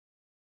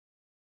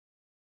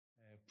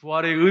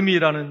부활의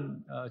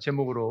의미라는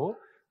제목으로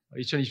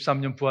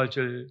 2023년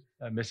부활절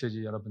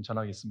메시지 여러분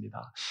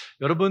전하겠습니다.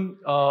 여러분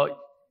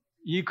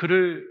이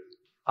글을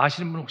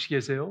아시는 분 혹시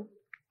계세요?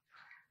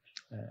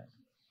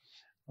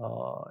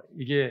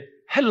 이게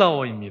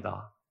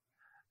헬라어입니다.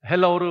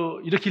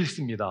 헬라어로 이렇게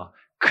읽습니다.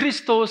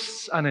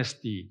 크리스토스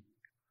아네스티,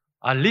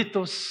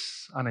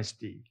 알리토스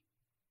아네스티.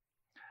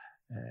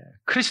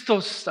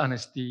 크리스토스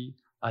아네스티,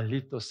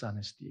 알리토스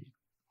아네스티.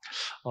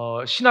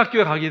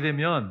 신학교에 가게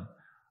되면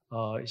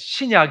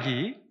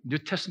신약이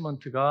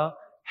뉴테스먼트가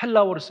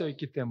헬라어로 쓰여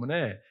있기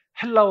때문에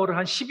헬라어를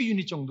한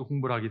 12유닛 정도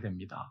공부를 하게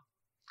됩니다.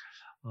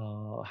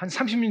 한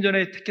 30년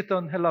전에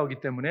택했던 헬라어이기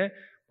때문에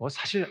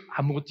사실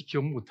아무것도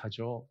기억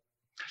못하죠.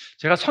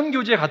 제가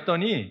선교지에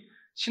갔더니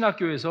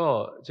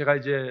신학교에서 제가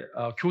이제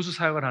교수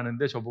사역을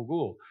하는데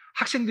저보고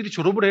학생들이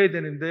졸업을 해야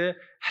되는데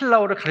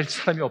헬라어를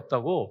가르칠 사람이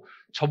없다고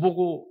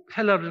저보고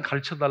헬라어를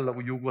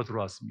가르쳐달라고 요구가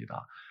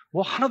들어왔습니다.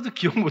 하나도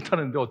기억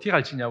못하는데 어떻게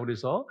가르치냐고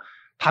그래서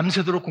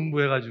밤새도록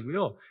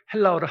공부해가지고요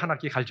헬라어를 한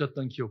학기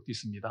가르쳤던 기억도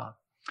있습니다.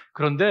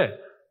 그런데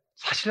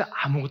사실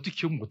아무것도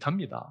기억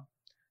못합니다.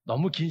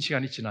 너무 긴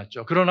시간이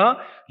지났죠. 그러나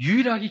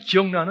유일하게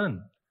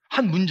기억나는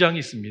한 문장이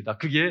있습니다.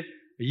 그게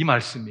이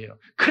말씀이에요.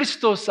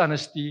 크리스토스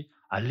아네스티,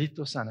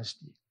 알리토스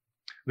아네스티.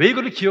 왜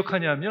이거를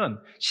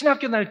기억하냐면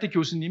신학교 다닐 때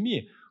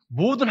교수님이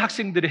모든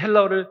학생들이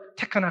헬라어를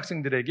택한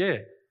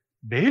학생들에게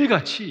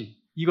매일같이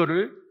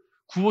이거를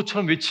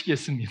구호처럼 외치게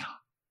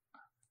했습니다.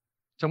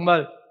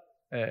 정말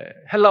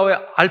헬라어의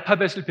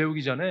알파벳을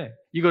배우기 전에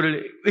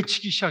이거를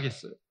외치기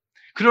시작했어요.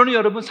 그러니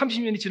여러분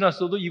 30년이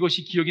지났어도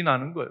이것이 기억이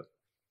나는 거예요.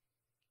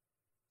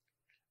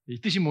 이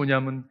뜻이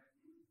뭐냐면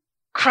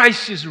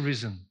Christ is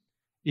risen.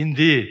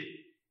 Indeed,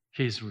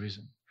 He is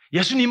risen.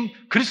 예수님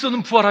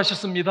그리스도는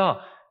부활하셨습니다.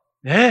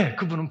 네,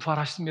 그분은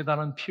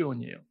부활하셨습니다라는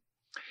표현이에요.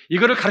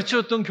 이거를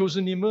가르쳐줬던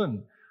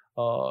교수님은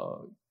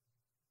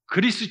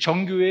그리스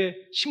정교회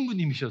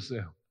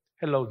신부님이셨어요.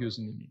 헬라어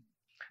교수님이.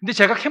 근데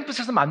제가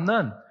캠퍼스에서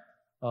만난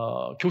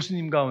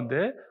교수님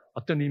가운데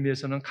어떤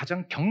의미에서는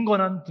가장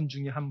경건한 분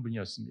중에 한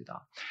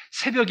분이었습니다.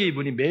 새벽에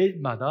이분이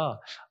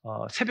매일마다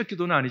새벽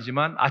기도는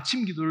아니지만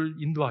아침 기도를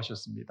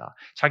인도하셨습니다.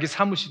 자기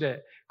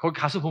사무실에 거기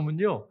가서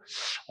보면요,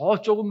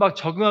 조금 막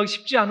적응하기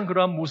쉽지 않은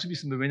그러한 모습이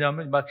있습니다.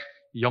 왜냐하면 막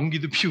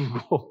연기도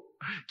피우고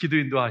기도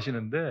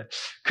인도하시는데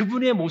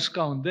그분의 모습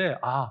가운데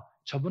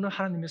저분은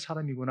하나님의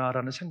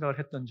사람이구나라는 생각을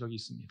했던 적이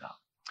있습니다.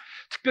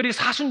 특별히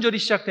사순절이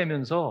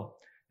시작되면서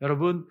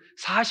여러분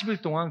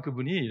 40일 동안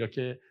그분이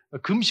이렇게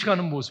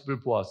금식하는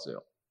모습을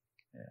보았어요.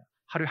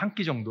 하루에 한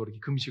끼 정도 이렇게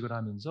금식을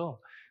하면서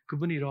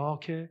그분이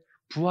이렇게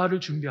부활을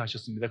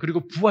준비하셨습니다.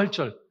 그리고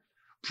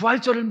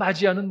부활절을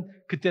맞이하는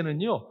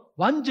그때는요,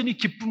 완전히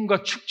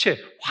기쁨과 축제,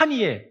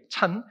 환희에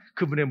찬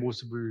그분의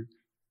모습을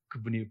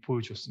그분이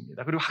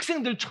보여줬습니다. 그리고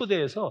학생들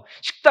초대해서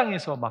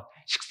식당에서 막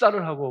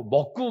식사를 하고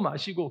먹고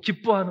마시고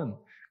기뻐하는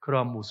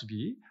그러한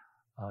모습이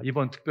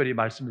이번 특별히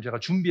말씀을 제가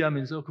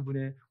준비하면서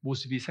그분의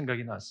모습이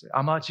생각이 났어요.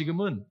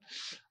 지금은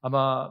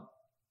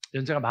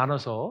연세가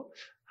많아서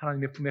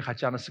하나님의 품에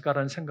갖지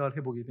않았을까라는 생각을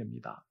해보게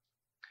됩니다.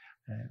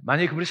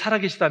 만약에 그분이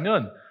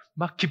살아계시다면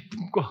막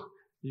기쁨과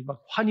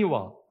막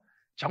환희와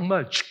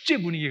정말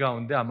축제 분위기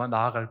가운데 아마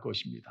나아갈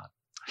것입니다.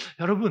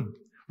 여러분,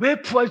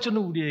 왜 부활절은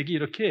우리에게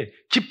이렇게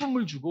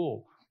기쁨을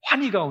주고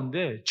환희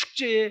가운데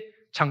축제의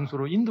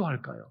장소로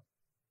인도할까요?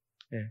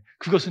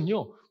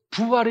 그것은요,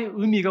 부활의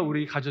의미가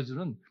우리에게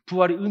가져주는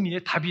부활의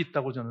의미에 답이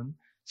있다고 저는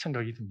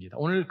생각이 듭니다.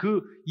 오늘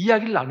그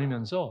이야기를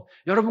나누면서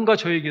여러분과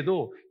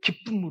저에게도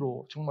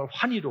기쁨으로 정말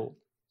환희로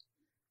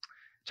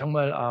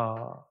정말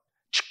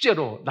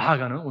축제로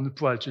나아가는 오늘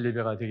부활절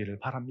예배가 되기를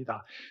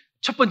바랍니다.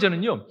 첫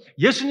번째는요,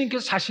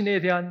 예수님께서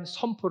자신에 대한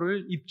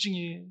선포를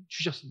입증해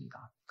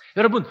주셨습니다.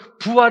 여러분,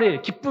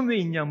 부활의 기쁨이 왜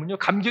있냐면요,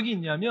 감격이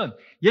있냐면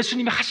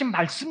예수님이 하신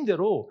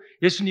말씀대로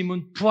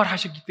예수님은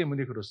부활하셨기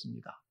때문에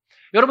그렇습니다.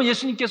 여러분,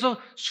 예수님께서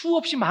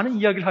수없이 많은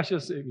이야기를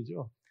하셨어요.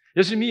 그죠?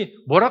 예수님이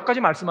뭐라까지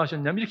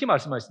말씀하셨냐면 이렇게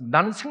말씀하셨습니다.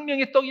 나는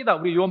생명의 떡이다.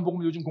 우리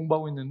요한복음 요즘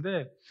공부하고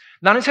있는데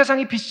나는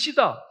세상의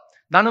빛이다.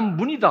 나는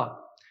문이다.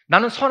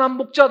 나는 선한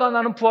목자다.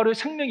 나는 부활의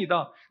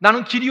생명이다.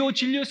 나는 길이요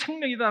진리요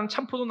생명이다. 나는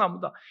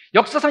참포도나무다.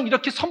 역사상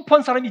이렇게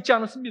선포한 사람이 있지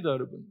않았습니다,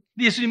 여러분.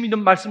 근데 예수님이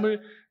이런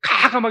말씀을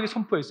가감하게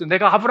선포했어요.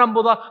 내가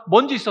아브라함보다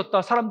먼저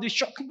있었다. 사람들이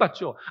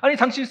쇼킹받죠. 아니,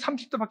 당신이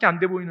 30대밖에 안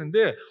돼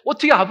보이는데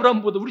어떻게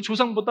아브라함보다 우리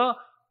조상보다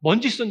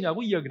먼저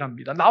있었냐고 이야기를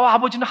합니다. 나와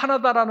아버지는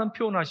하나다라는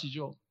표현을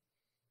하시죠.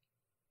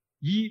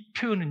 이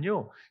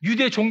표현은요,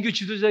 유대 종교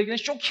지도자에게는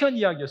쇼킹한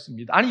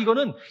이야기였습니다. 아니,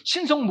 이거는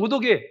신성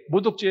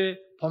모독죄에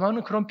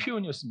범하는 그런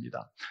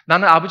표현이었습니다.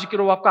 나는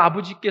아버지께로 왔고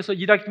아버지께서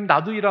일하기 때문에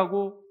나도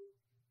일하고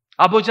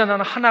아버지와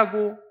나는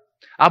하나고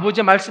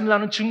아버지의 말씀을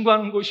나는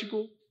증거하는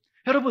것이고,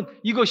 여러분,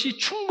 이것이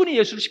충분히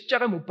예수를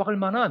십자가에 못 박을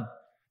만한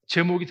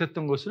제목이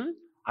됐던 것을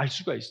알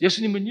수가 있어요.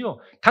 예수님은요,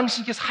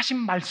 당신께서 하신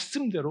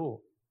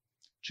말씀대로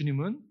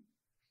주님은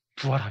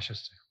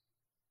부활하셨어요.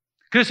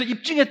 그래서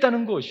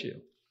입증했다는 것이에요.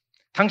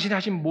 당신이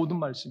하신 모든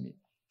말씀이.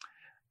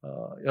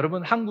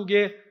 여러분,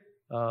 한국에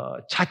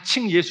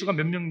자칭 예수가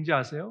몇 명인지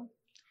아세요?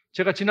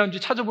 제가 지난주에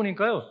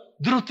찾아보니까요,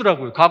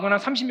 늘었더라고요. 과거는 한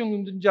 30명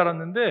정도인 줄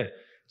알았는데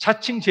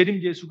자칭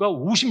재림제 수가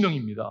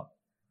 50명입니다.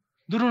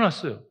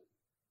 늘어났어요.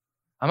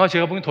 아마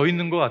제가 보기엔 더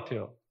있는 것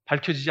같아요.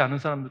 밝혀지지 않은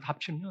사람들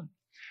합치면.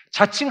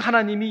 자칭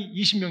하나님이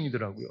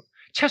 20명이더라고요.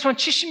 최소한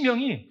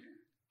 70명이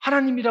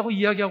하나님이라고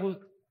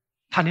이야기하고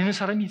다니는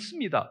사람이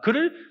있습니다.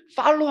 그를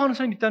팔로우하는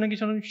사람이 있다는 게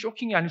저는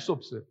쇼킹이 아닐 수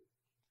없어요.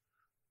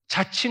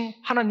 자칭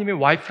하나님의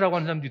와이프라고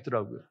하는 사람도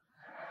있더라고요.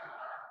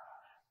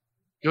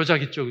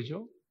 여자겠죠,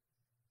 그죠?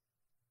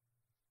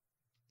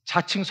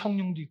 자칭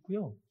성령도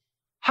있고요.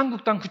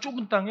 한국 땅 그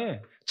좁은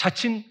땅에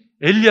자칭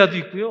엘리야도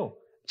있고요.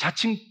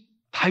 자칭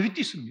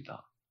다윗도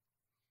있습니다.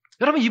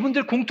 여러분,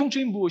 이분들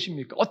공통점이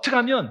무엇입니까? 어떻게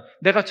하면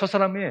내가 저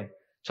사람의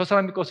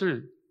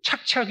것을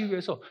착취하기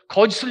위해서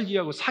거짓을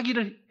이해하고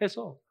사기를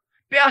해서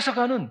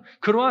빼앗아가는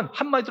그러한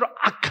한마디로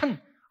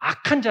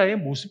악한 자의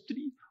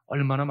모습들이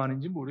얼마나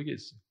많은지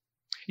모르겠어요.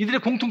 이들의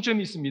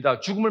공통점이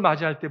있습니다. 죽음을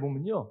맞이할 때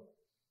보면요.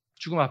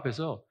 죽음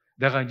앞에서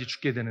내가 이제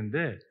죽게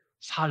되는데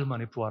사흘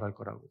만에 부활할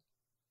거라고.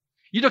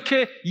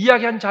 이렇게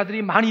이야기한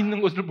자들이 많이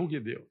있는 것을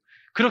보게 돼요.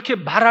 그렇게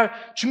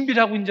말할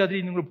준비를 하고 있는 자들이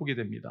있는 걸 보게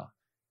됩니다.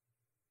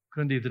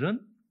 그런데 이들은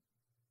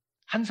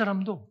한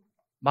사람도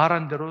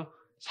말한 대로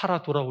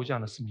살아 돌아오지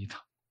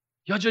않았습니다.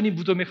 여전히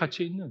무덤에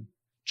갇혀있는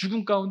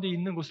죽음 가운데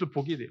있는 것을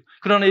보게 돼요.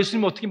 그러나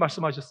예수님은 어떻게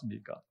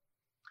말씀하셨습니까?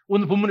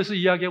 오늘 본문에서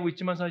이야기하고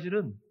있지만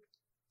사실은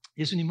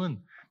예수님은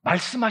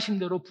말씀하신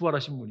대로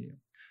부활하신 분이에요.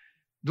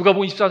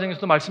 누가복음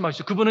 24장에서도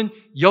말씀하시죠. 그분은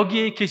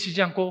여기에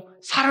계시지 않고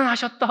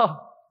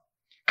살아나셨다.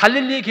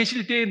 갈릴리에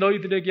계실 때에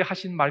너희들에게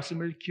하신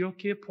말씀을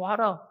기억해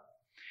보아라.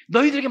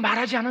 너희들에게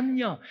말하지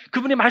않았느냐?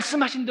 그분이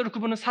말씀하신 대로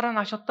그분은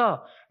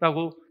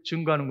살아나셨다라고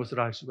증거하는 것을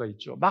알 수가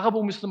있죠.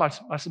 마가복음에서도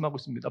말씀하고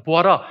있습니다.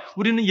 보아라,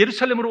 우리는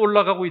예루살렘으로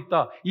올라가고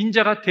있다.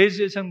 인자가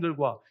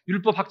대제사장들과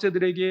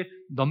율법학자들에게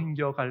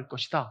넘겨갈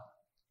것이다.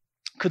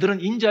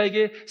 그들은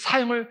인자에게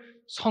사형을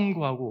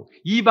선고하고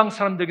이방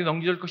사람들에게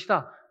넘겨줄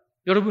것이다.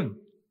 여러분,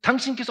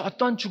 당신께서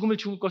어떠한 죽음을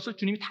죽을 것을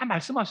주님이 다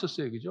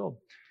말씀하셨어요. 그죠?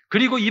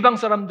 그리고 이방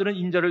사람들은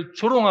인자를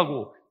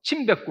조롱하고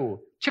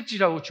침뱉고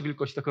책질하고 죽일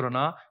것이다.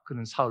 그러나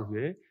그는 사흘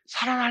후에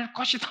살아날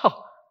것이다.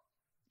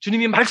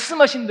 주님이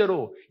말씀하신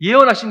대로,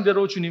 예언하신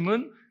대로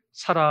주님은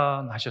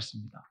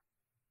살아나셨습니다.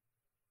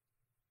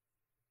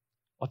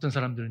 어떤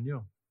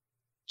사람들은요,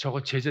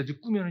 저거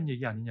제자들 꾸며낸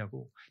얘기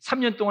아니냐고.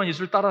 3년 동안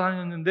예수를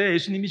따라다녔는데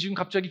예수님이 지금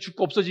갑자기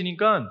죽고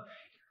없어지니까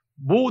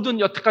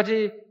모든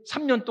여태까지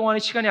 3년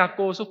동안의 시간이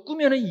아까워서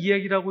꾸며낸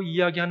이야기라고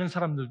이야기하는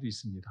사람들도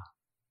있습니다.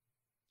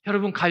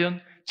 여러분,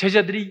 과연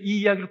제자들이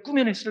이 이야기를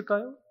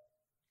꾸며냈을까요?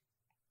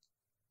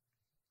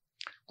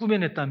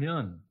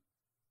 꾸며냈다면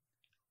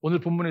오늘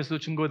본문에서도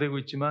증거되고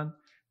있지만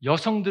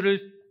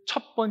여성들을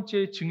첫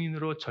번째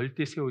증인으로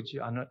절대 세우지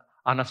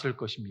않았을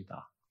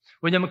것입니다.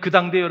 왜냐하면 그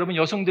당대 여러분,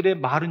 여성들의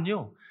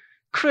말은요,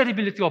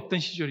 크레디빌리티가 없던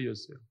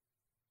시절이었어요.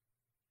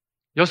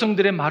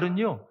 여성들의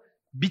말은요,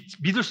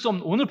 믿을 수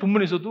없는, 오늘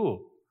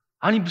본문에서도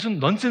아니 무슨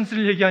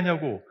넌센스를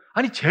얘기하냐고,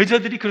 아니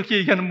제자들이 그렇게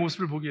얘기하는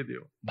모습을 보게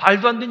돼요.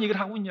 말도 안 되는 얘기를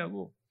하고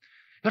있냐고.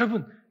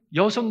 여러분,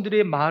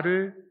 여성들의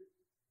말을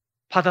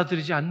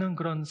받아들이지 않는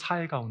그런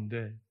사회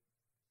가운데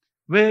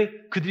왜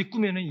그들이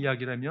꾸며낸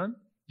이야기라면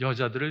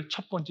여자들을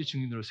첫 번째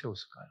증인으로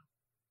세웠을까요?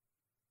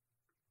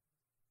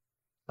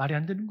 말이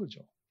안 되는 거죠.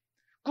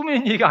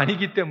 꾸며낸 얘기가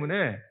아니기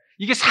때문에,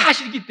 이게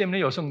사실이기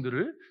때문에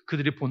여성들을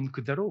그들이 본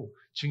그대로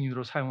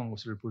증인으로 사용한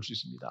것을 볼 수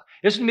있습니다.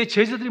 예수님의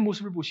제자들의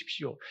모습을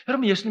보십시오.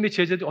 여러분, 예수님의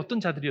제자들이 어떤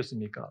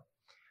자들이었습니까?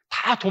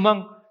 다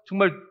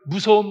정말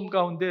무서움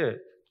가운데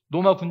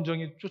로마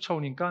군정이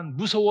쫓아오니까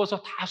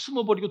무서워서 다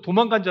숨어버리고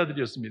도망간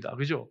자들이었습니다.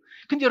 그죠?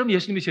 근데 여러분,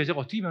 예수님의 제자가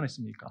어떻게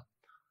변했습니까?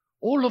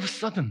 All of a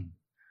sudden,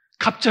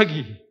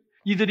 갑자기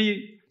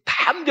이들이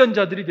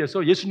담변자들이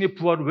돼서 예수님의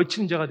부활을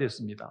외치는 자가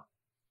됐습니다.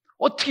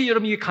 어떻게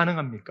여러분 이게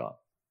가능합니까?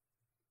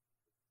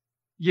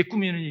 이게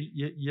꾸미는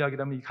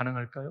이야기라면 이게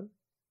가능할까요?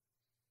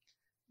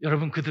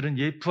 여러분,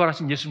 그들은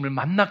부활하신 예수님을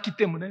만났기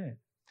때문에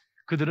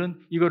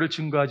그들은 이거를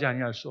증거하지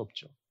아니할 수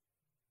없죠.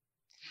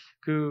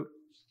 그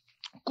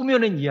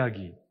꾸며낸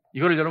이야기,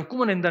 이거를 여러분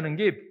꾸며낸다는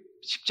게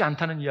쉽지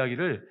않다는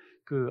이야기를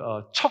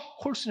척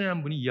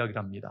콜슨이라는 분이 이야기를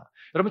합니다.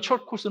 여러분,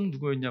 척 콜슨은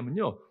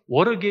누구였냐면요,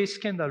 워터게이트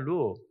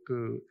스캔들로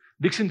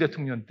닉슨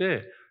대통령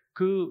때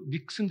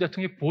닉슨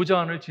대통령의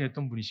보좌관을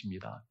지냈던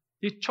분이십니다.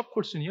 이 척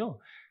콜슨이요,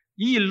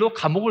 이 일로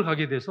감옥을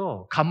가게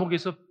돼서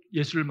감옥에서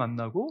예수를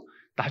만나고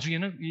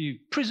나중에는 이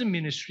프리즌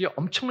미니스트리에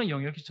엄청난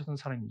영향을 끼쳤던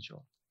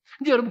사람이죠.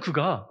 근데 여러분,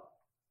 그가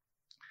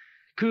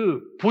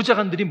그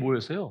보좌관들이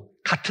모여서요,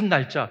 같은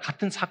날짜,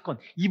 같은 사건,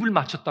 입을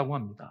맞췄다고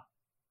합니다.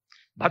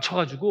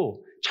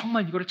 맞춰가지고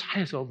정말 이거를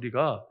잘해서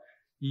우리가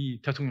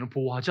이 대통령을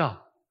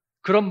보호하자,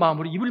 그런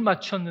마음으로 입을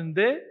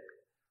맞췄는데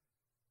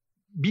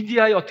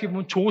미디어에 어떻게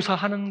보면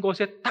조사하는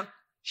것에 딱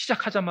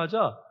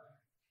시작하자마자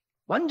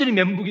완전히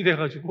멘붕이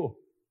돼가지고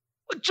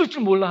어쩔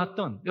줄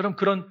몰랐던 여러분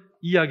그런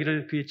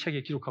이야기를 그의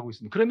책에 기록하고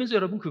있습니다. 그러면서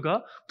여러분,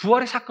 그가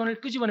부활의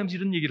사건을 끄집어내면서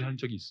이런 얘기를 한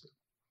적이 있어요.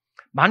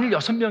 만일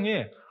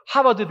 6명의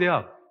하버드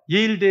대학,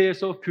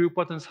 예일대에서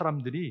교육받은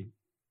사람들이,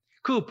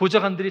 그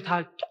보좌관들이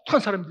다 똑똑한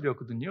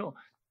사람들이었거든요.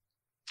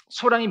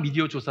 소량의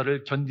미디어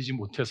조사를 견디지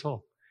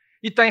못해서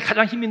이 땅에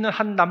가장 힘 있는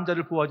한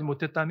남자를 보호하지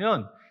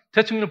못했다면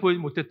대통령을 보이지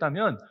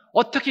못했다면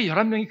어떻게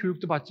 11명이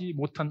교육도 받지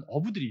못한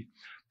어부들이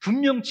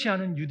분명치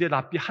않은 유대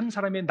랍비 한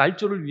사람의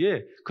날조를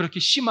위해 그렇게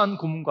심한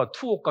고문과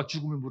투옥과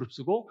죽음을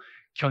무릅쓰고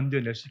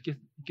견뎌낼 수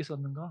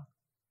있겠었는가?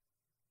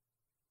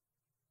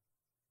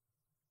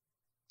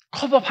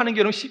 커버하는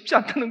게 너무 쉽지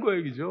않다는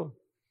거예요. 그죠?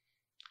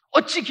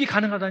 어찌 그게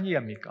가능하다는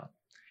이해합니까?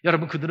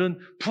 여러분,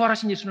 그들은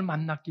부활하신 예수를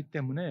만났기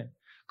때문에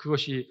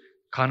그것이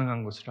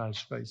가능한 것을 알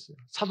수가 있어요.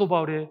 사도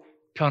바울의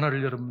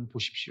변화를 여러분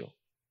보십시오.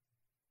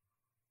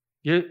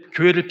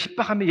 교회를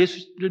핍박하며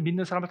예수를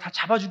믿는 사람을 다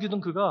잡아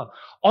죽이던 그가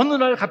어느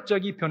날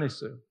갑자기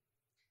변했어요.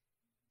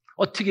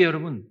 어떻게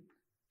여러분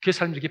그의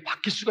삶이 이렇게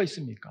바뀔 수가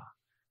있습니까?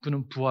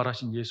 그는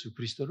부활하신 예수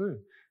그리스도를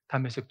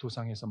다메섹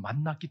도상에서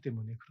만났기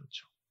때문에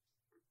그렇죠.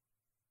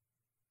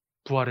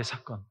 부활의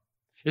사건,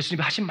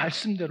 예수님이 하신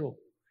말씀대로,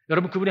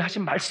 여러분 그분이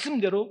하신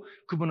말씀대로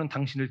그분은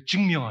당신을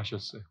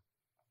증명하셨어요.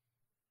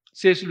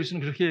 C.S.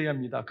 루이스는 그렇게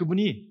얘기합니다.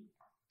 그분이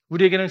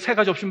우리에게는 세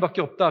가지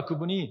옵션밖에 없다.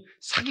 그분이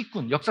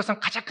사기꾼, 역사상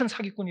가장 큰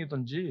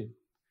사기꾼이든지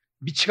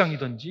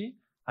미치광이든지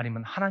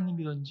아니면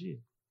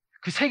하나님이든지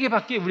그 세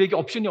개밖에 우리에게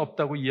옵션이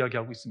없다고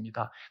이야기하고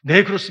있습니다.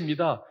 네,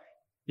 그렇습니다.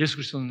 예수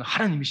그리스도는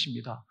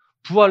하나님이십니다.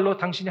 부활로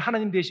당신이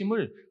하나님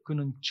되심을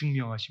그는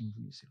증명하신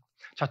분이세요.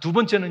 자, 두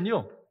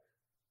번째는요.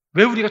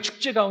 왜 우리가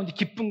축제 가운데,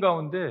 기쁨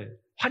가운데,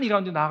 환희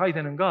가운데 나가야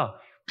되는가?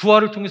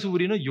 부활을 통해서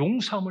우리는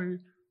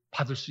용서함을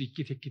받을 수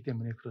있게 됐기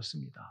때문에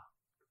그렇습니다.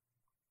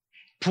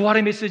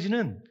 부활의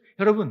메시지는,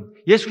 여러분,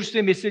 예수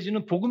그리스도의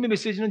메시지는, 복음의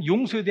메시지는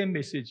용서에 대한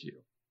메시지예요.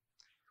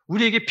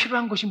 우리에게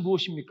필요한 것이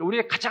무엇입니까?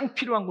 우리에게 가장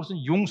필요한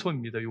것은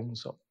용서입니다.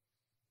 용서.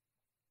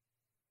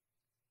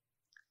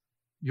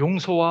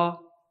 용서와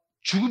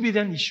죽음에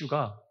대한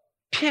이슈가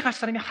피해갈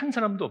사람이 한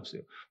사람도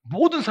없어요.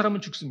 모든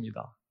사람은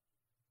죽습니다.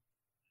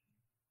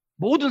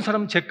 모든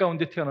사람은 죄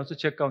가운데 태어나서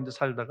죄 가운데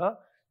살다가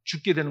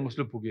죽게 되는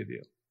것을 보게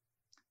돼요.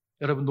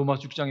 여러분,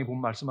 로마서 6장에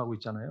보면 말씀하고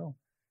있잖아요.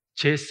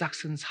 죄의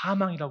싹은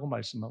사망이라고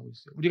말씀하고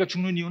있어요. 우리가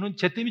죽는 이유는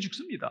죄 때문에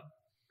죽습니다.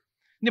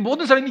 근데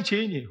모든 사람이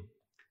죄인이에요.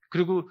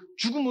 그리고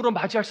죽음으로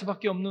맞이할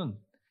수밖에 없는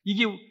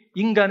이게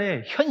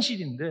인간의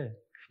현실인데,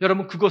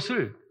 여러분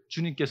그것을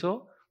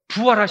주님께서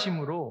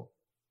부활하심으로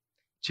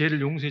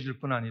죄를 용서해 줄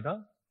뿐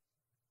아니라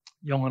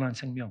영원한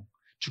생명,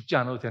 죽지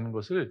않아도 되는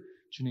것을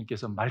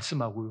주님께서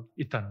말씀하고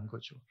있다는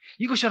거죠.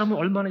 이것이 여러분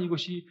얼마나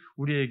이것이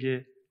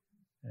우리에게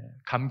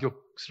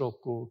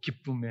감격스럽고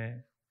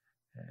기쁨의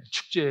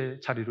축제의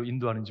자리로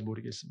인도하는지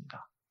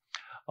모르겠습니다.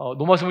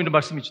 로마서에 이런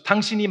말씀이 있죠.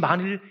 당신이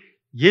만일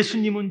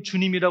예수님은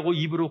주님이라고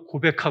입으로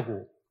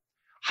고백하고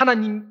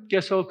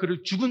하나님께서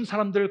그를 죽은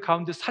사람들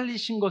가운데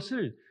살리신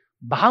것을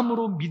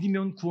마음으로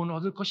믿으면 구원을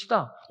얻을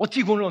것이다.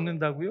 어떻게 구원을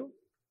얻는다고요?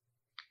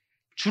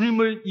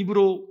 주님을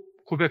입으로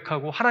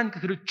고백하고 하나님께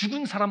그를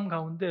죽은 사람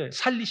가운데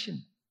살리신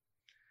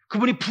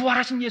그분이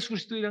부활하신 예수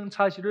그리스도라는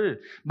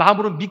사실을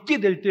마음으로 믿게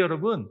될 때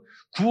여러분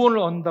구원을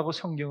얻는다고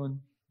성경은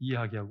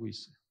이야기하고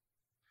있어요.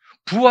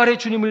 부활의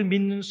주님을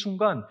믿는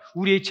순간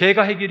우리의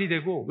죄가 해결이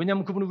되고,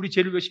 왜냐하면 그분은 우리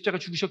죄를 위해 십자가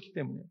죽으셨기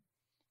때문에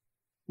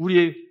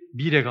우리의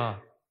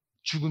미래가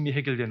죽음이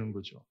해결되는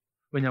거죠.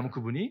 왜냐하면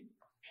그분이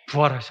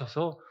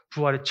부활하셔서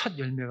부활의 첫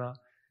열매가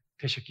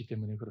되셨기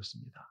때문에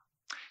그렇습니다.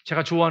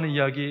 제가 좋아하는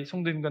이야기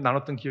성도님과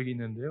나눴던 기억이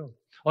있는데요.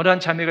 어느 한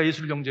자매가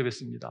예수를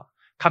영접했습니다.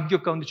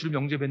 감격 가운데 주를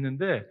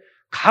영접했는데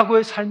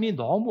과거의 삶이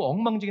너무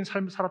엉망적인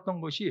삶을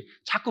살았던 것이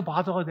자꾸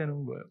바다가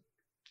되는 거예요.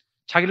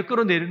 자기를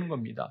끌어내리는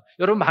겁니다.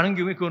 여러분, 많은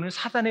경우에 그거는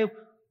사단의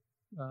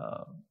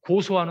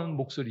고소하는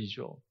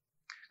목소리죠.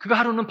 그가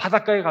하루는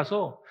바닷가에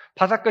가서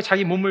바닷가에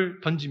자기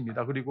몸을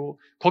던집니다. 그리고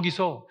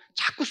거기서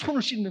자꾸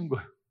손을 씻는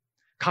거예요.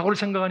 과거를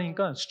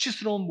생각하니까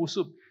수치스러운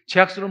모습,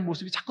 죄악스러운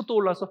모습이 자꾸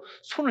떠올라서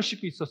손을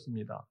씻고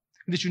있었습니다.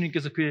 근데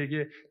주님께서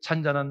그에게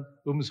잔잔한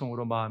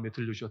음성으로 마음에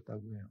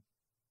들려주셨다고 해요.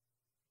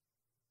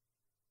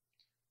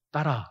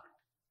 딸아,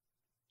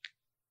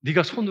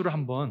 네가 손으로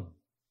한번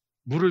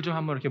물을 좀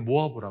한번 이렇게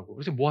모아보라고.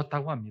 그래서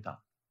모았다고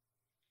합니다.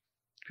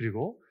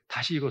 그리고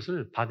다시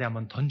이것을 바다에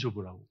한번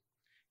던져보라고.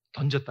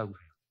 던졌다고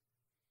해요.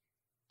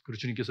 그리고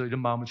주님께서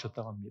이런 마음을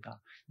주셨다고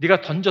합니다.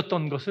 네가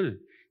던졌던 것을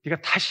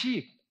네가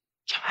다시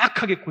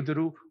정확하게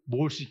그대로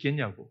모을 수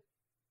있겠냐고.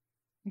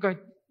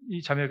 그러니까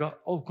이 자매가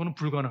그거는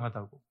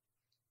불가능하다고.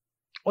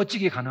 어찌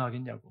그게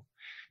가능하겠냐고.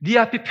 네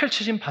앞에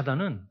펼쳐진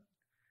바다는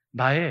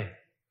나의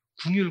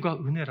긍휼과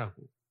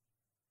은혜라고.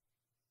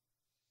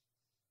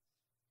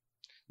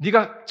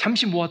 네가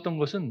잠시 모았던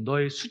것은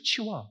너의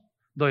수치와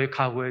너의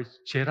과거의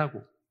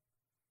죄라고.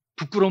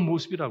 부끄러운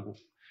모습이라고.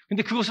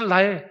 근데 그것을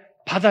나의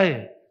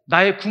바다에,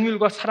 나의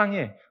긍휼과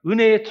사랑에,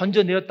 은혜에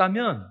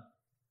던져내었다면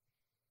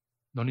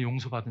너는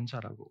용서받은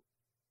자라고.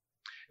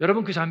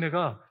 여러분, 그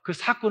자매가 그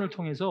사건을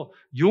통해서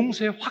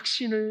용서의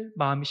확신을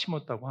마음에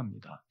심었다고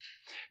합니다.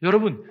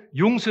 여러분,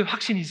 용서의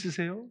확신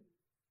있으세요?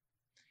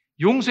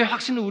 용서의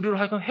확신을 우리로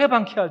하여금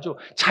해방케 하죠.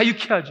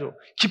 자유케 하죠.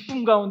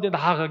 기쁨 가운데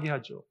나아가게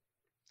하죠.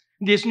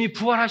 근데 예수님이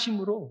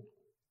부활하심으로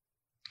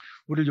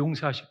우리를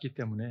용서하셨기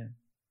때문에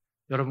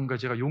여러분과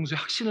제가 용서의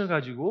확신을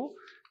가지고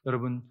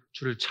여러분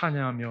주를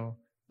찬양하며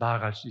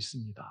나아갈 수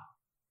있습니다.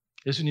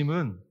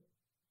 예수님은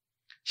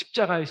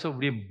십자가에서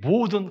우리의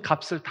모든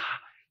값을 다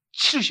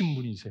치르신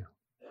분이세요.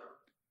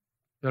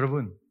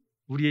 여러분,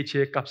 우리의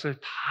죄의 값을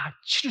다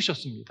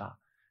치르셨습니다.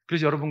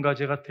 그래서 여러분과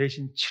제가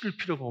대신 치를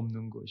필요가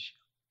없는 것이요.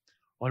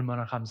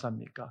 얼마나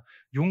감사합니까?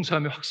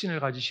 용서함의 확신을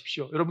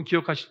가지십시오. 여러분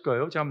기억하실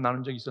거예요. 제가 한번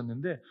나눈 적이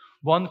있었는데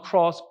One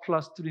cross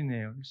plus three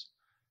nails.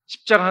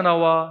 십자가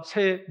하나와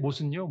세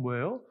못은요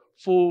뭐예요?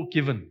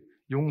 Forgiven.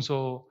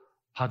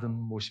 용서받은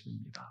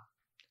모습입니다.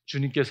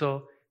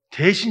 주님께서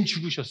대신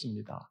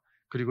죽으셨습니다.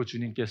 그리고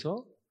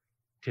주님께서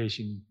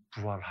대신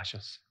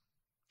부활하셨어요.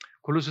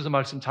 골로새서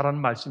말씀 잘하는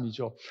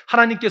말씀이죠.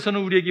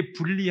 하나님께서는 우리에게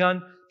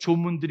불리한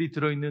조문들이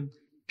들어있는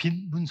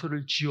빈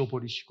문서를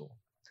지워버리시고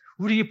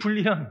우리에게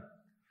불리한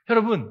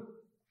여러분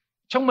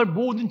정말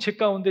모든 죄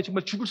가운데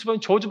정말 죽을 수밖에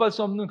저주받을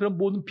수 없는 그런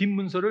모든 빈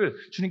문서를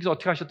주님께서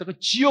어떻게 하셨다고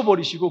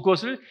지워버리시고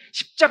그것을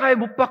십자가에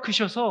못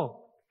박으셔서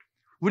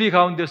우리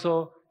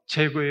가운데서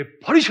제거해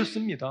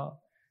버리셨습니다.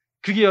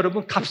 그게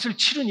여러분 값을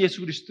치른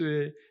예수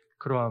그리스도의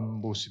그러한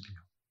모습이에요.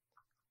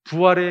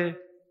 부활의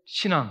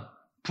신앙,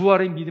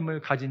 부활의 믿음을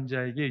가진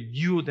자에게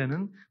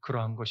유효되는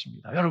그러한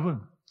것입니다.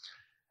 여러분,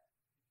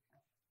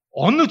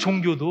 어느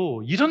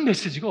종교도 이런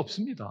메시지가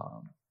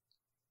없습니다.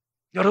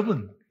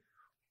 여러분,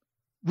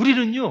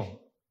 우리는요,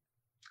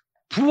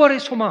 부활의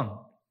소망,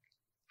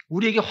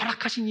 우리에게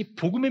허락하신 이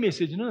복음의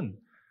메시지는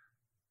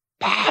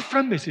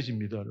파워풀한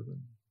메시지입니다, 여러분.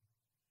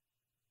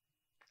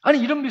 아니,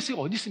 이런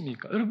메시지가 어디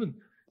있습니까? 여러분,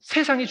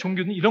 세상의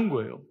종교는 이런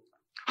거예요.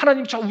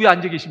 하나님 저 위에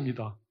앉아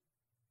계십니다.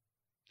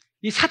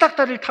 이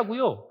사닥다리를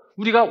타고요,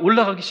 우리가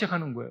올라가기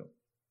시작하는 거예요.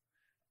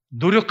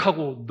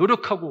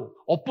 노력하고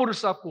업보를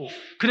쌓고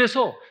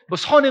그래서 뭐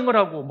선행을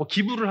하고 뭐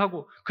기부를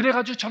하고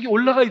그래가지고 저기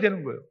올라가야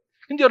되는 거예요.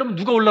 근데 여러분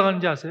누가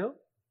올라가는지 아세요?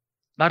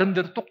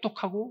 나름대로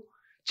똑똑하고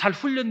잘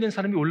훈련된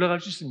사람이 올라갈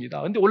수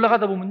있습니다. 근데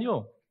올라가다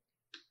보면요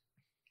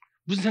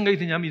무슨 생각이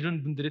드냐면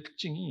이런 분들의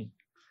특징이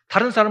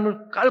다른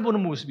사람을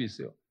깔보는 모습이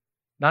있어요.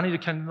 나는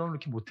이렇게 하는데 너는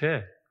이렇게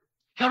못해.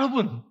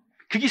 여러분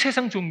그게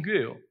세상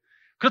종교예요.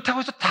 그렇다고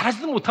해서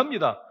잘하지도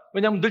못합니다.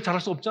 왜냐하면 늘 잘할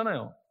수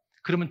없잖아요.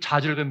 그러면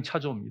좌절감이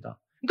찾아옵니다.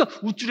 그러니까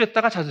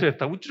우쭐했다가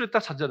좌절했다, 우쭐했다가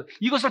좌절했다.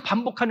 이것을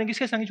반복하는 게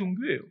세상의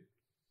종교예요.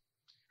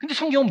 근데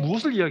성경은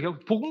무엇을 이야기하고,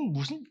 복음은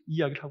무슨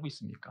이야기를 하고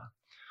있습니까?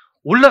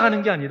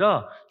 올라가는 게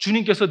아니라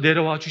주님께서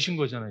내려와 주신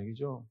거잖아요.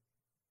 그죠?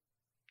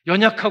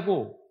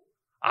 연약하고,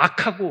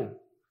 악하고,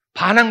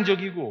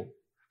 반항적이고,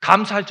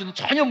 감사할 줄도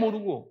전혀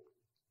모르고,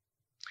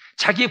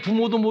 자기의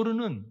부모도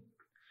모르는,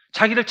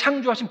 자기를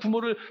창조하신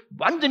부모를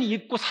완전히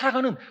잊고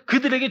살아가는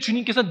그들에게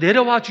주님께서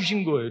내려와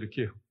주신 거예요.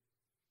 이렇게요.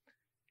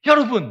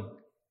 여러분,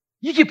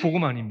 이게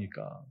복음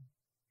아닙니까?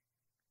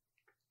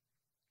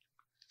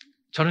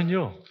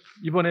 저는요,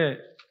 이번에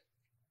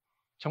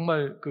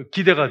정말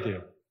기대가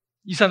돼요.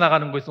 이사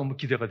나가는 것이 너무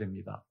기대가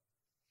됩니다.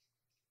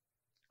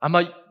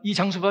 아마 이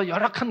장소보다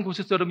열악한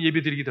곳에서 여러분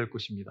예배 드리게 될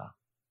것입니다.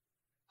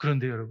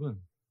 그런데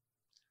여러분,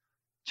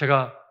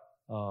 제가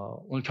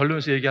오늘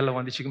결론에서 얘기하려고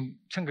하는데 지금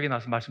생각이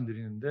나서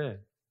말씀드리는데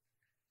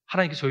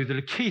하나님께서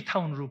저희들을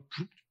K타운으로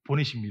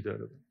보내십니다,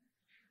 여러분.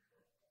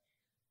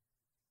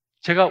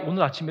 제가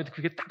오늘 아침에도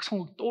그게 딱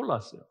성국이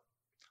떠올랐어요.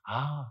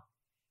 아,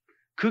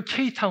 그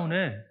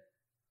K타운에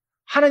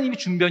하나님이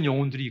준비한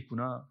영혼들이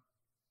있구나.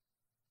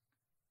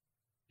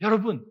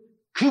 여러분,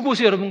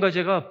 그곳에 여러분과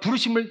제가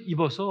부르심을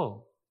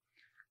입어서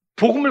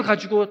복음을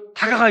가지고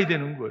다가가야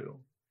되는 거예요.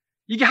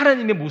 이게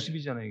하나님의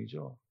모습이잖아요.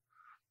 그죠?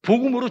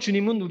 복음으로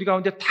주님은 우리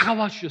가운데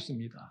다가와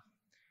주셨습니다.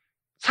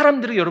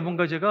 사람들이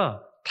여러분과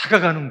제가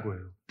다가가는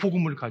거예요.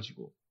 복음을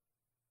가지고.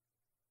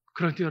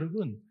 그럴 때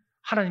여러분,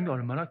 하나님이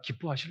얼마나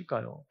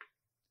기뻐하실까요?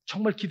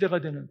 정말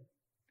기대가 되는.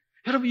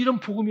 여러분, 이런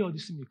복음이 어디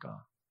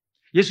있습니까?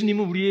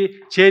 예수님은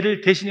우리의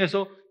죄를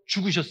대신해서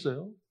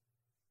죽으셨어요.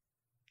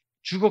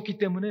 죽었기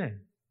때문에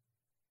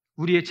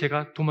우리의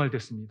죄가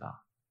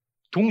도말됐습니다.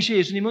 동시에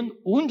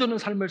예수님은 온전한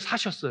삶을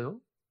사셨어요.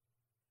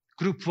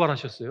 그리고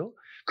부활하셨어요.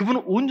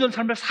 그분은 온전한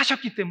삶을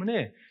사셨기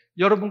때문에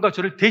여러분과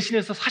저를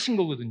대신해서 사신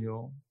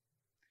거거든요.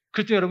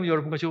 그럴 때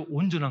여러분과 제가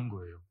온전한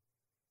거예요.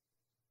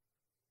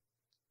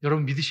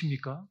 여러분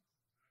믿으십니까?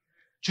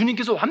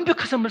 주님께서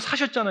완벽한 삶을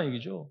사셨잖아요.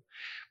 그죠?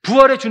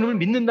 부활의 주님을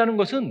믿는다는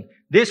것은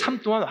내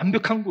삶 또한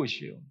완벽한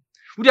것이에요.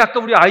 우리 아까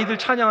우리 아이들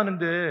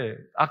찬양하는데,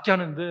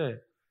 악기하는데,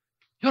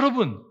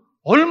 여러분,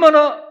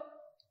 얼마나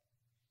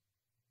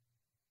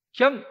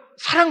그냥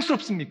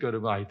사랑스럽습니까,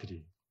 여러분,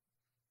 아이들이.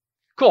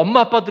 그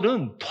엄마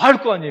아빠들은 더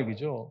할 거 아니에요.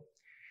 그죠?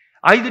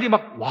 아이들이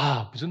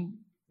무슨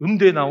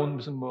음대에 나온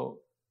무슨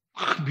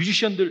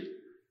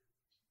뮤지션들,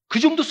 그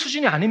정도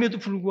수준이 아님에도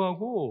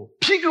불구하고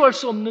비교할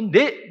수 없는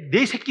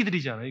내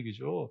새끼들이잖아요.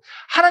 그죠?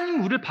 하나님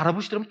우리를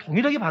바라보시더라면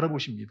동일하게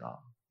바라보십니다.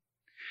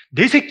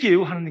 내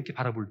새끼예요. 하나님께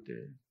바라볼 때.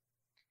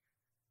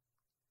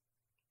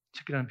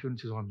 새끼라는 표현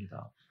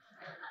죄송합니다.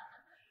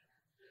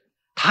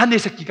 다 내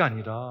새끼가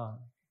아니라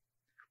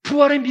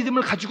부활의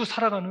믿음을 가지고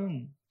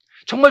살아가는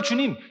정말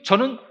주님,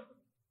 저는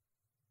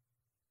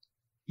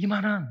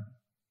이만한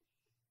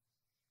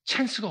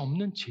찬스가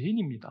없는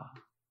죄인입니다.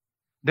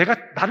 내가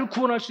나를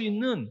구원할 수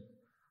있는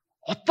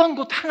어떤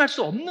것 행할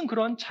수 없는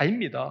그러한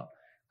자입니다.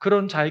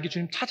 그런 자에게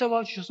주님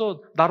찾아와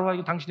주셔서 나로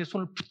하여금 당신의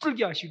손을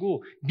붙들게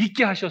하시고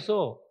믿게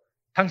하셔서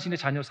당신의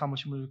자녀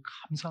삼으심을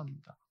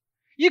감사합니다.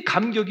 이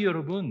감격이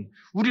여러분,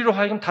 우리로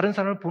하여금 다른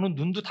사람을 보는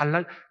눈도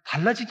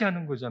달라지게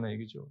하는 거잖아요.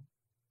 그죠?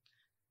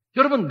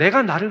 여러분,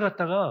 내가 나를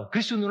갖다가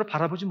그리스도 눈으로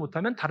바라보지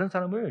못하면 다른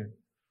사람을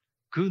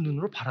그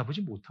눈으로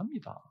바라보지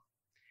못합니다.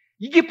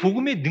 이게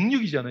복음의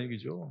능력이잖아요.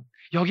 그죠?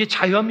 여기에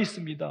자유함이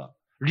있습니다.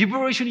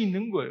 리버레이션이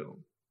있는 거예요.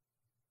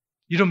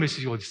 이런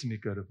메시지가 어디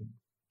있습니까, 여러분?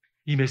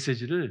 이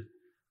메시지를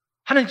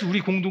하나님께서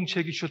우리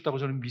공동체에게 주셨다고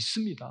저는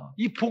믿습니다.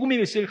 이 복음의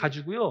메시지를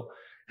가지고요,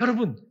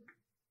 여러분,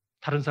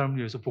 다른 사람을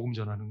위해서 복음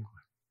전하는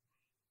거예요.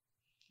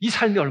 이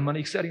삶이 얼마나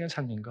익사링한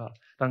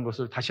삶인가라는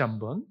것을 다시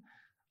한번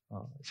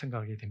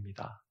생각하게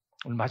됩니다.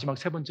 오늘 마지막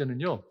세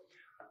번째는요,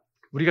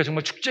 우리가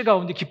정말 축제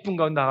가운데 기쁨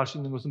가운데 나갈 수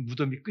있는 것은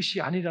무덤이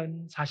끝이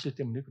아니라는 사실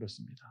때문에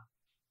그렇습니다.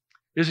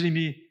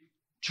 예수님이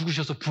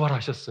죽으셔서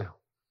부활하셨어요.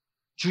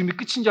 죽음이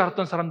끝인 줄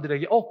알았던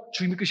사람들에게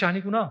죽음이 끝이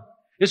아니구나.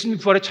 예수님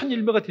부활의 첫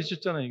일배가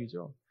되셨잖아요.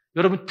 그죠?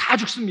 여러분 다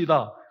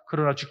죽습니다.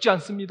 그러나 죽지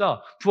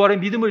않습니다. 부활의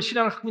믿음을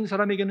신앙을 갖고 있는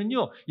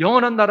사람에게는요,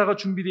 영원한 나라가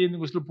준비되어 있는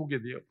것을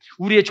보게 돼요.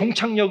 우리의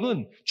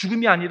종착역은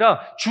죽음이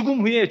아니라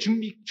죽음 후에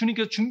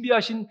주님께서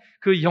준비하신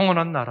그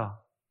영원한 나라,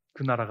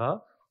 그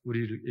나라가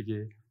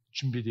우리에게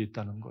준비되어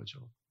있다는 거죠.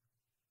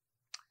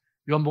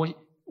 요한복음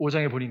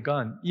 5장에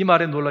보니까 이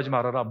말에 놀라지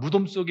말아라.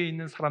 무덤 속에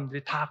있는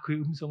사람들이 다 그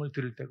음성을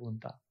들을 때가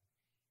온다.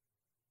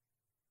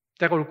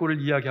 때가 올 거를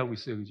이야기하고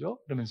있어요. 그죠?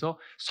 그러면서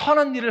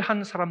선한 일을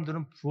한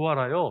사람들은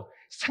부활하여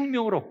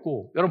생명을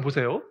얻고, 여러분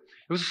보세요.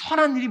 여기서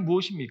선한 일이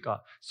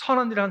무엇입니까?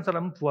 선한 일을 한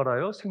사람은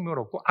부활하여 생명을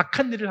얻고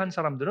악한 일을 한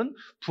사람들은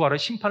부활하여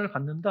심판을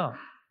받는다.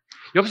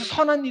 여기서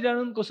선한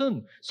일이라는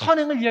것은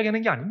선행을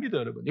이야기하는 게 아닙니다,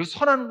 여러분. 여기서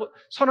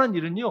선한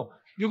일은요,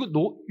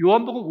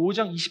 요한복음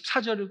 5장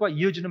 24절과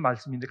이어지는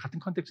말씀인데, 같은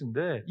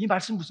컨텍스트인데, 이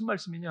말씀 무슨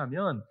말씀이냐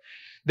하면,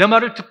 내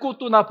말을 듣고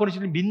또 나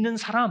보내시를 믿는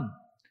사람,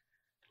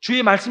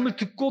 주의 말씀을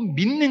듣고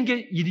믿는 게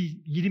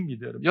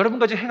일입니다, 여러분.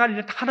 여러분과 지금 행할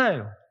일은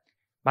하나예요.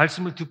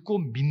 말씀을 듣고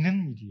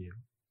믿는 일이에요.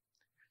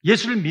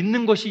 예수를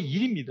믿는 것이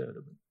일입니다,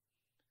 여러분.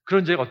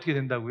 그런 자가 어떻게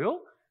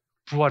된다고요?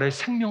 부활의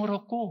생명을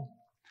얻고,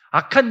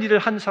 악한 일을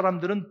한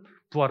사람들은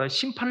부활의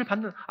심판을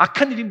받는.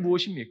 악한 일이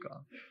무엇입니까?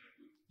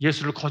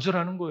 예수를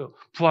거절하는 거예요.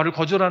 부활을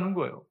거절하는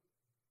거예요.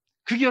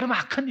 그게 여러분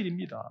악한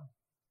일입니다.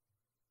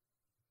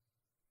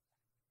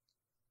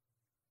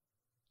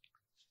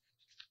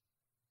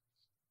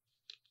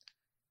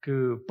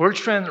 그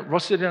버트랜드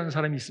러셀이라는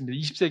사람이 있습니다.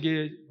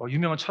 20세기의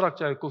유명한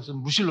철학자였고 무슨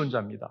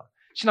무신론자입니다.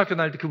 신학교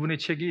다닐 때 그분의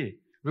책이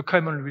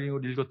리카이먼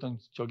리딩으로 읽었던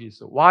적이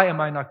있어. Why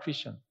am I not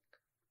Christian?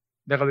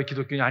 내가 왜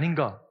기독교인이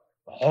아닌가?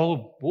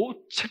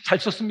 책 잘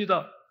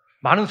썼습니다.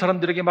 많은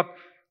사람들에게 막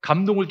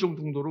감동을 줄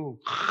정도로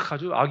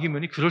아주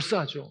아규면이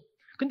그럴싸하죠.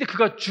 근데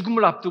그가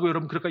죽음을 앞두고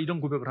여러분 그러니까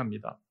이런 고백을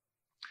합니다.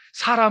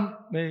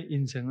 사람의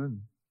인생은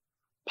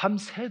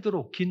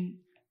밤새도록 긴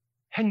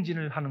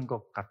행진을 하는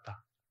것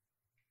같다.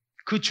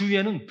 그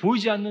주위에는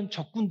보이지 않는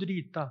적군들이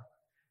있다.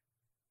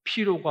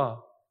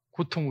 피로가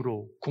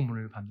고통으로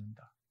고문을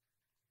받는다.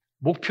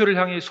 목표를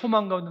향해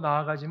소망 가운데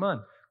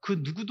나아가지만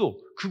그 누구도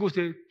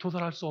그곳에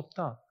도달할 수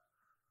없다.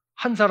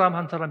 한 사람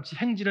한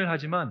사람씩 행진을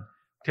하지만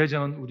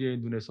대장은 우리의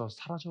눈에서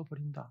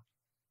사라져버린다.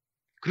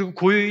 그리고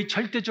고요히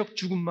절대적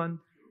죽음만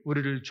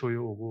우리를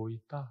조여오고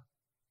있다.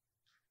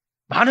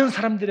 많은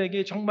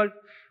사람들에게 정말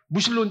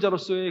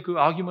무신론자로서의 그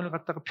아규먼을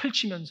갖다가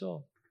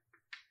펼치면서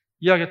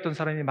이야기했던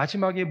사람의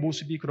마지막의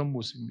모습이 그런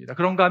모습입니다.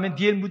 그런가 하면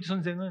D.L. 무디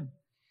선생은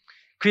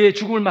그의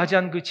죽음을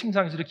맞이한 그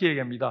침상에서 이렇게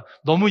얘기합니다.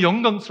 너무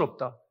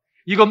영광스럽다.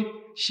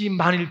 이것이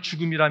만일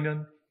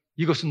죽음이라면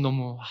이것은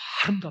너무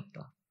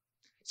아름답다.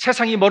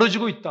 세상이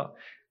멀어지고 있다.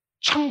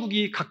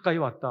 천국이 가까이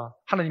왔다.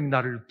 하나님이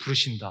나를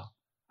부르신다.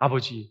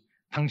 아버지,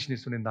 당신의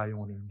손에 나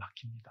영혼을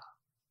맡깁니다.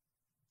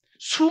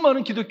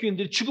 수많은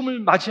기독교인들이 죽음을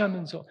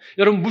맞이하면서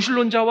여러분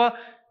무신론자와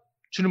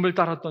주님을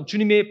따랐던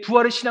주님의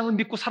부활의 신앙을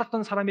믿고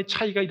살았던 사람의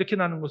차이가 이렇게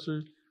나는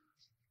것을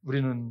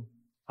우리는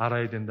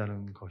알아야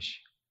된다는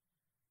것이.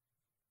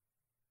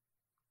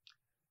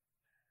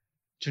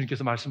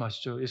 주님께서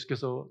말씀하시죠.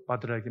 예수께서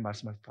마드라에게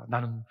말씀하셨다.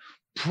 나는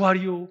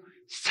부활이요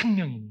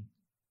생명이니.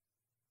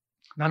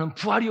 나는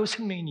부활이요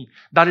생명이니.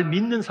 나를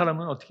믿는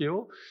사람은 어떻게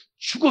해요?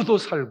 죽어도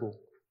살고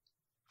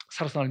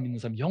살아서 나를 믿는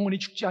사람은 영원히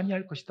죽지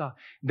아니할 것이다.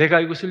 내가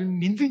이것을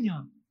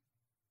믿느냐?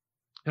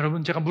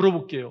 여러분 제가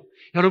물어볼게요.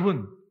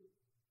 여러분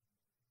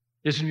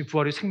예수님이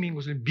부활의 생명인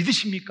것을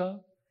믿으십니까?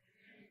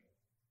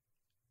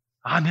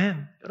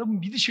 아멘. 여러분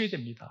믿으셔야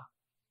됩니다.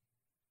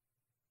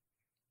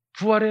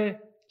 부활의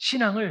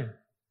신앙을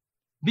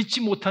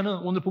믿지 못하는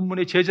오늘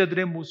본문의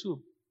제자들의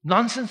모습,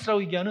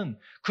 넌센스라고 얘기하는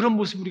그런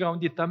모습이 우리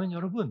가운데 있다면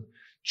여러분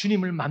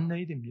주님을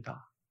만나야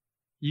됩니다.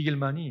 이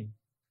길만이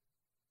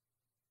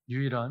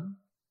유일한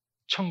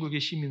천국의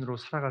시민으로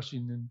살아갈 수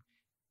있는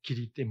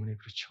길이기 때문에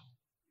그렇죠.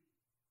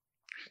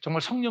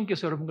 정말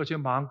성령께서 여러분과 제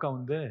마음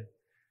가운데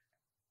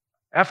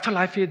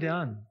애프터라이프에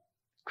대한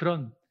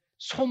그런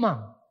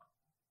소망,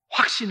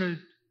 확신을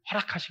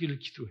허락하시기를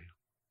기도해요.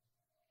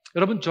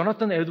 여러분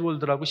조나탄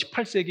에드월드라고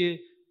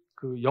 18세기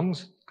그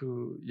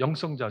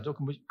영성자죠.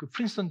 그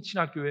프린스턴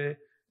신학교의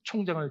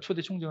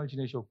초대 총장을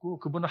지내셨고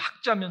그분은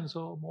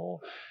학자면서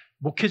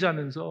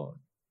목회자면서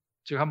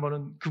제가 한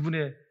번은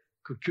그분의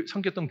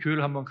섬겼던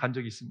교회를 한번 간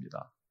적이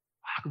있습니다.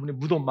 그분의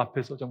무덤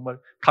앞에서 정말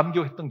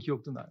감격했던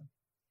기억도 나요.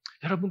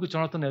 여러분, 그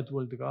조나단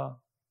에드월드가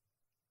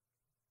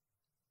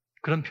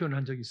그런 표현을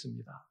한 적이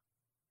있습니다.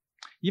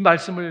 이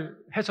말씀을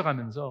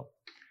해석하면서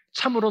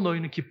참으로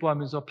너희는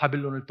기뻐하면서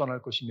바빌론을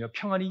떠날 것이며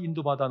평안히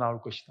인도받아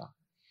나올 것이다.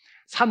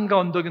 산과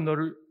언덕이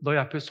너희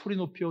앞에 소리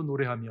높여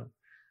노래하며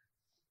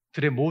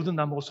들의 모든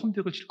나무가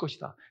손뼉을 칠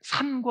것이다.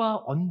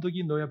 산과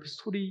언덕이 너희 앞에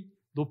소리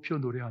높여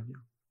노래하며.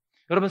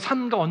 여러분,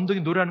 산과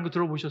언덕이 노래하는 거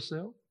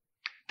들어보셨어요?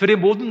 들의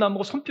모든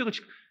나무가 손뼉을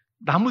치고,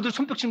 나무들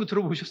손뼉 치는 거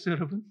들어보셨어요,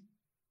 여러분?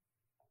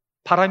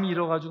 바람이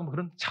일어가지고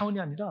그런 차원이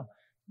아니라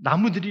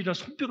나무들이랑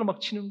손뼉을 막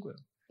치는 거예요.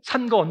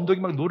 산과 언덕이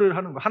막 노래를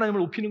하는 거예요. 하나님을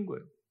높이는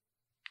거예요.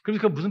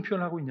 그러니까 무슨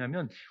표현을 하고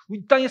있냐면,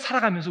 이 땅에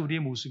살아가면서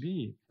우리의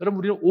모습이, 여러분,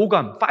 우리는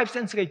오감, 5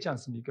 센스가 있지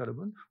않습니까,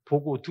 여러분?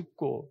 보고,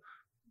 듣고,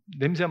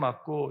 냄새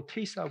맡고,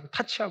 테이스하고,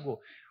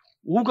 타치하고,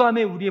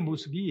 오감의 우리의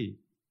모습이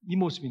이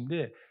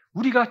모습인데,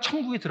 우리가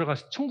천국에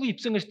천국에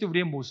입성했을 때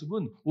우리의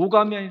모습은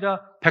오감이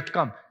아니라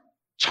백감,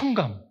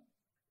 천감,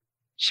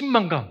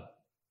 십만감.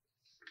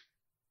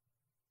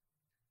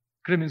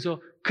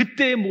 그러면서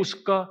그때의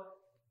모습과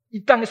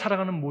이 땅에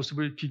살아가는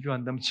모습을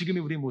비교한다면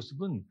지금의 우리의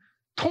모습은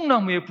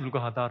통나무에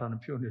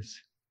불과하다라는 표현을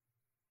했어요.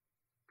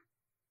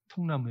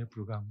 통나무에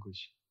불과한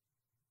것이.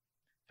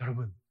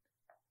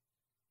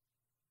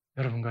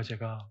 여러분과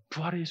제가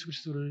부활의 예수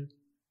그리스도를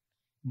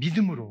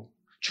믿음으로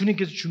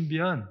주님께서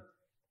준비한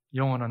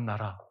영원한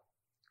나라,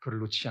 그걸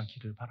놓치지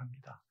않기를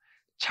바랍니다.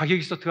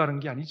 자격이 있어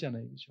들어가는 게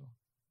아니잖아요, 그죠?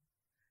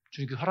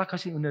 주님께서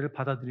허락하신 은혜를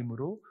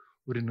받아들임으로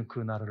우리는 그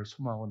나라를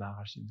소망하고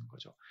나아갈 수 있는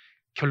거죠.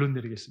 결론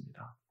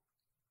내리겠습니다.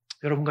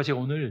 여러분과 제가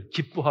오늘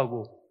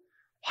기뻐하고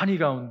환희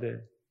가운데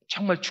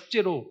정말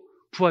축제로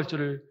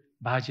부활절을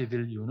맞이해야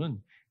될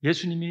이유는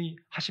예수님이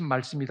하신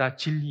말씀이 다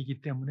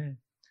진리이기 때문에,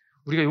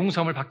 우리가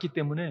용서함을 받기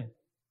때문에,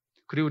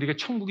 그리고 우리가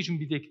천국이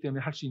준비되어 있기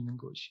때문에 할 수 있는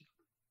것이에요.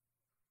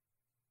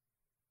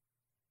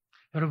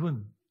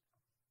 여러분,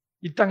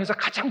 이 땅에서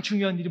가장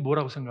중요한 일이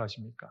뭐라고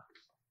생각하십니까?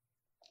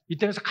 이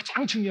땅에서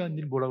가장 중요한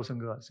일이 뭐라고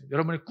생각하세요?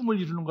 여러분의 꿈을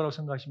이루는 거라고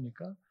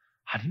생각하십니까?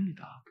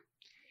 아닙니다.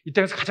 이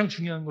땅에서 가장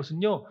중요한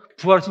것은요,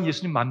 부활하신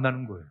예수님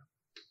만나는 거예요.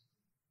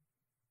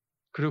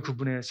 그리고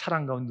그분의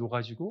사랑 가운데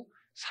녹아지고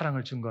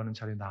사랑을 증거하는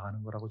자리에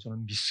나가는 거라고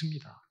저는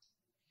믿습니다.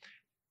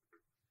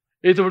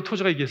 에드워드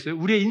토저가 얘기했어요.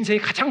 우리의 인생에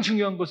가장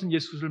중요한 것은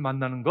예수를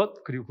만나는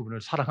것, 그리고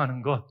그분을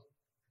사랑하는 것.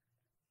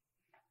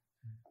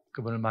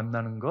 그분을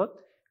만나는 것,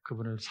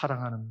 그분을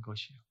사랑하는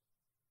것이요.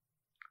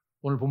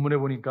 오늘 본문에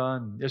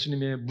보니까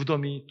예수님의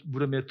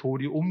무덤에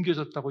돌이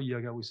옮겨졌다고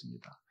이야기하고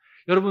있습니다.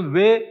 여러분,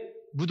 왜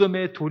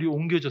무덤에 돌이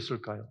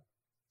옮겨졌을까요?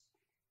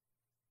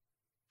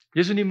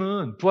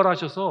 예수님은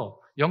부활하셔서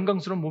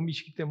영광스러운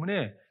몸이시기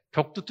때문에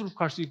벽도 뚫고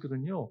갈 수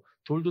있거든요.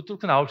 돌도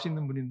뚫고 나올 수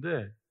있는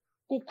분인데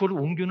꼭 그걸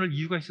옮겨놓을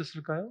이유가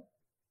있었을까요?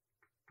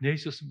 네,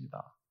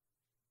 있었습니다.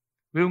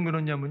 왜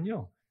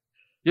옮겨놓냐면요,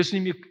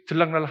 예수님이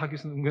들락날락 하기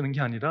위해서 옮겨놓은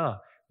게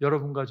아니라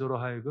여러분과 저로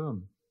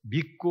하여금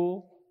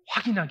믿고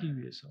확인하기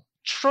위해서,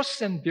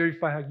 trust and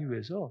verify 하기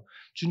위해서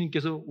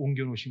주님께서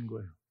옮겨놓으신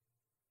거예요.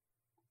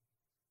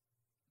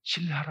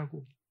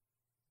 신뢰하라고,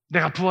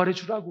 내가 부활해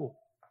주라고,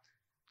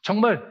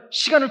 정말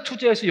시간을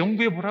투자해서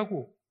연구해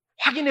보라고,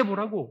 확인해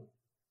보라고,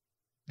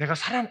 내가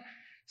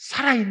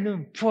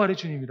살아있는 부활의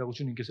주님이라고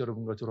주님께서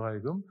여러분과 저로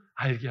하여금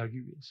알게 하기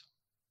위해서.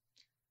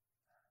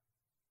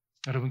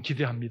 여러분,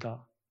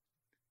 기대합니다.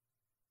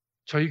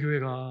 저희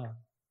교회가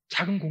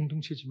작은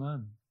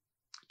공동체지만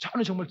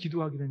저는 정말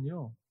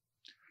기도하기는요,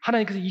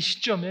 하나님께서 이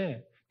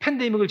시점에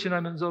팬데믹을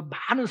지나면서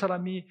많은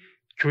사람이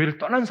교회를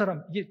떠난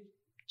사람, 이게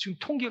지금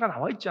통계가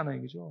나와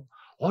있잖아요, 그죠?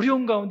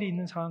 어려운 가운데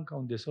있는 상황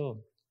가운데서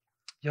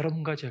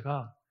여러분과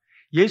제가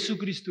예수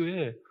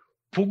그리스도의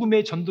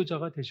복음의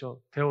전도자가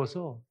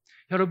되어서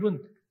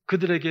여러분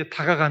그들에게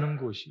다가가는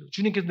것이요,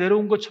 주님께서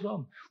내려온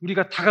것처럼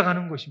우리가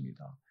다가가는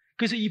것입니다.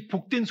 그래서 이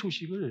복된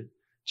소식을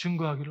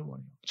증거하기를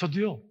원해요.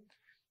 저도요,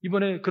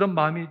 이번에 그런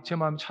마음이 제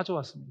마음에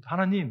찾아왔습니다.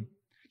 하나님,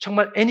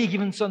 정말 any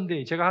given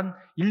Sunday, 제가 한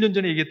 1년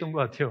전에 얘기했던 것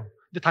같아요.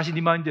 근데 다시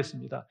리마인드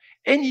됐습니다.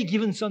 any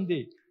given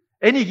Sunday,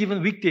 any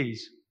given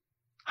weekdays.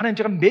 하나님,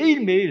 제가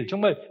매일매일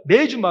정말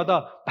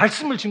매주마다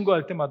말씀을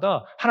증거할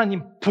때마다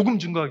하나님 복음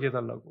증거하게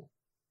해달라고.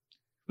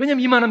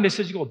 왜냐하면 이만한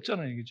메시지가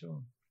없잖아요,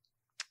 그죠?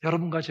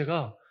 여러분과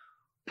제가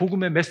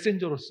복음의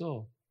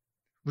메신저로서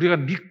우리가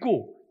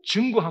믿고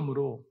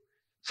증거함으로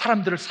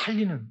사람들을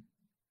살리는,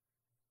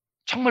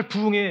 정말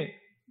부흥에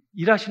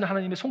일하시는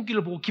하나님의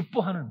손길을 보고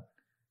기뻐하는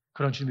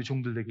그런 주님의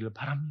종들 되기를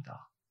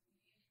바랍니다.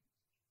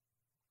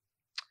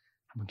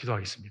 한번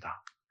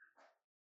기도하겠습니다.